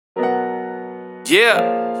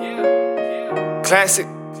Yeah. Classic.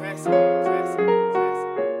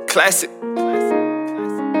 Classic.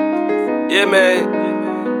 Yeah,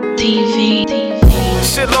 man. TV.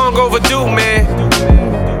 Shit long overdue, man.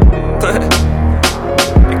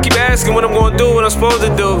 They keep asking what I'm gonna do, what I'm supposed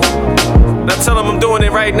to do. And I tell them I'm doing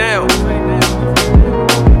it right now.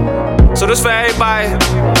 So this for everybody,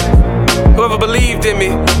 whoever believed in me.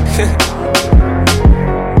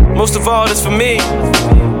 Most of all, this for me.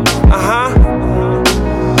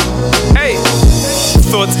 Hey.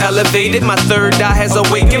 Thoughts elevated, my third eye has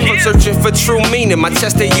awakened from searching for true meaning. My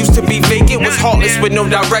chest that used to be vacant was heartless with no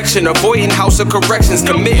direction, avoiding house of corrections,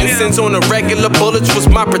 committing sins on a regular. Bullets was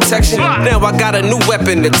my protection. Now I got a new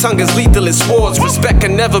weapon, the tongue is lethal as swords. Respect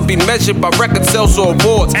can never be measured by record sales or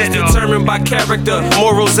awards. It's determined by character,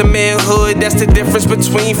 morals, and manhood. That's the difference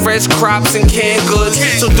between fresh crops and canned goods.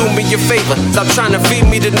 So do me a favor, stop trying to feed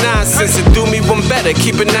me the nonsense and do me one better.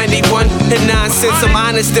 Keep it 91 and nonsense. I'm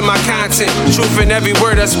honest in my content, truth in every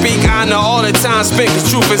word I speak, honor all the time spent. Cause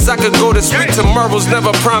truth is I could go to sleep, tomorrow's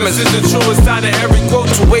never promised. It's the truest side of every quote,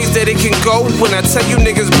 two ways that it can go. When I tell you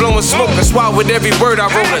niggas blowing smoke, that's why with every word I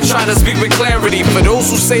wrote I try to speak with clarity. For those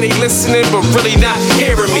who say they listening but really not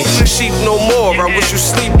hearing me. Sheep no more, I wish you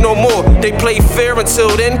sleep no more. They play fair until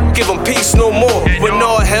then, give them peace no more. When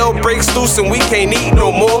all hell breaks loose and we can't eat no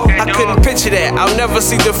more, I couldn't picture that, I'll never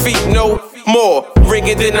see defeat no more. Ring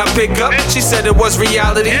it, then I pick up. She said it was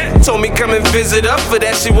reality. Told me come and visit up. For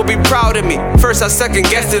that she will be proud of me. First I second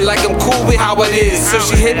guessed it like I'm cool with how it is. So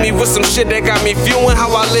she hit me with some shit that got me viewing how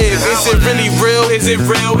I live. Is it really real? Is it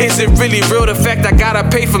real? Is it really real? The fact I gotta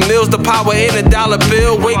pay for meals, the power in a dollar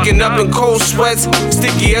bill. Waking up in cold sweats,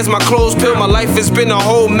 sticky as my clothes peel. My life has been a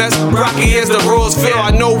whole mess, rocky as the roads feel.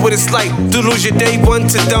 I know what it's like to lose your day one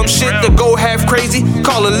to dumb shit, to go half crazy.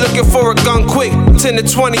 Call it looking for a gun quick. 10 to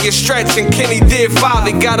 20 is stretching. Kenny did 5.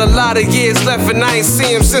 They got a lot of years left and I ain't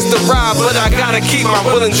seen him since the ride. But I gotta keep my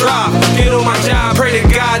will and drive. Get on my job, pray to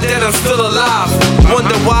God that I'm still alive.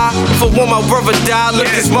 Wonder why, for when my brother died,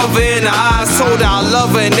 looked his mother in the eyes, told her I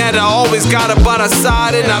love her and that I always got her by the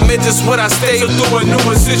side. And I meant just what I stayed through a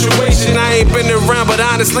newer situation. I ain't been around, but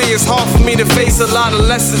honestly it's hard for me to face a lot of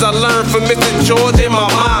lessons I learned from Mr. George and my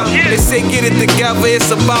mom. They say get it together,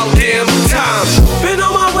 it's about damn time. Been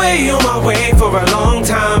on my way for a long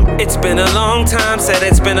time. It's been a long time, said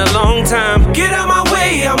it's been a long time. Get out my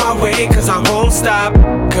way, cause I won't stop.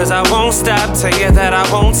 Cause I won't stop, tell you that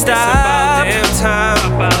I won't stop. It's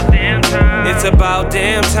about damn time. It's about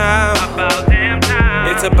damn time.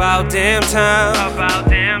 It's about damn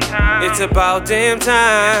time. It's about damn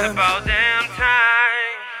time.